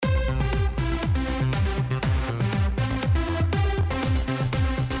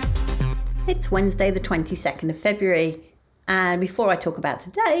It's Wednesday the 22nd of February, and before I talk about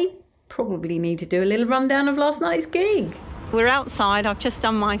today, probably need to do a little rundown of last night's gig. We're outside, I've just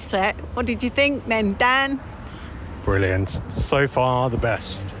done my set. What did you think then, Dan? Brilliant. So far the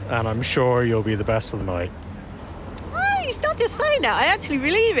best, and I'm sure you'll be the best of the night. Oh, he's not just saying that, I actually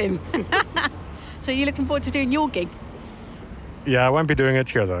believe him. So you're looking forward to doing your gig? Yeah, I won't be doing it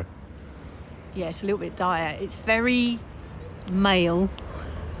here though. Yeah, it's a little bit dire. It's very male.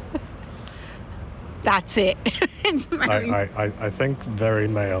 That's it. It's very... I think very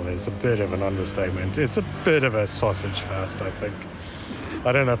male is a bit of an understatement. It's a bit of a sausage fest, I think.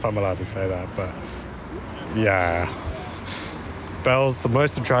 I don't know if I'm allowed to say that, but yeah. Belle's the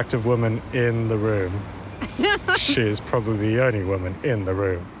most attractive woman in the room. She is probably the only woman in the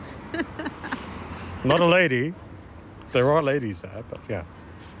room. Not a lady. There are ladies there, but yeah.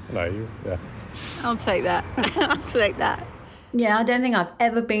 No, yeah. I'll take that. I'll take that. Yeah, I don't think I've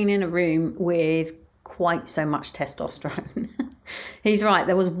ever been in a room with quite so much testosterone. He's right.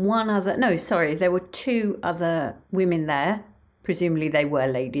 There were two other women there. Presumably they were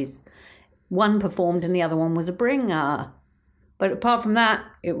ladies. One performed and the other one was a bringer. But apart from that,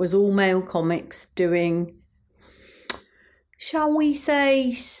 it was all male comics doing, shall we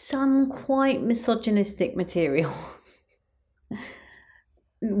say, some quite misogynistic material.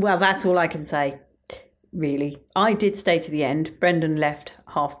 Well, that's all I can say, really. I did stay to the end. Brendan left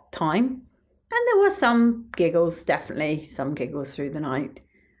half time. And there were some giggles, definitely some giggles through the night.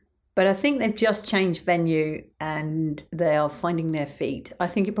 But I think they've just changed venue and they are finding their feet. I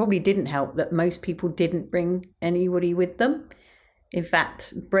think it probably didn't help that most people didn't bring anybody with them. In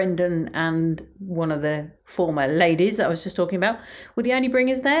fact, Brendan and one of the former ladies that I was just talking about were the only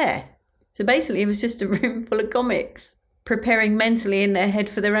bringers there. So basically it was just a room full of comics preparing mentally in their head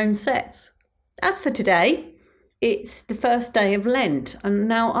for their own sets. As for today, it's the first day of Lent. And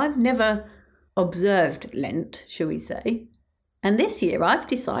now I've never observed Lent, shall we say. And this year I've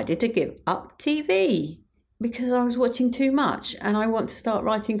decided to give up TV because I was watching too much and I want to start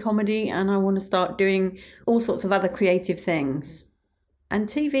writing comedy and I want to start doing all sorts of other creative things. And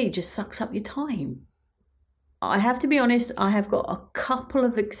TV just sucks up your time. I have to be honest, I have got a couple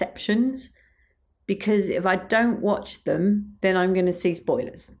of exceptions because if I don't watch them, then I'm going to see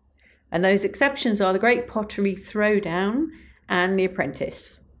spoilers. And those exceptions are The Great Pottery Throwdown and The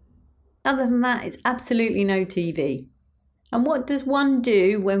Apprentice. Other than that, it's absolutely no TV. And what does one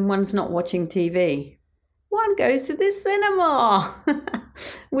do when one's not watching TV? One goes to the cinema,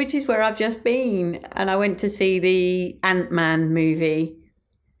 which is where I've just been. And I went to see the Ant-Man movie,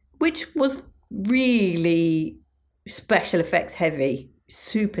 which was really special effects heavy,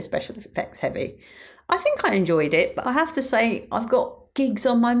 super special effects heavy. I think I enjoyed it, but I have to say I've got gigs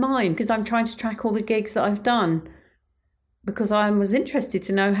on my mind because I'm trying to track all the gigs that I've done. Because I was interested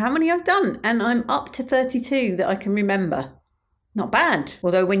to know how many I've done. And I'm up to 32 that I can remember. Not bad.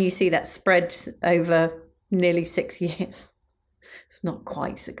 Although when you see that spread over nearly 6 years, it's not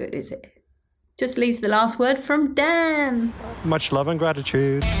quite so good, is it? Just leaves the last word from Dan. Much love and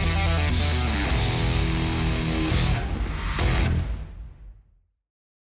gratitude.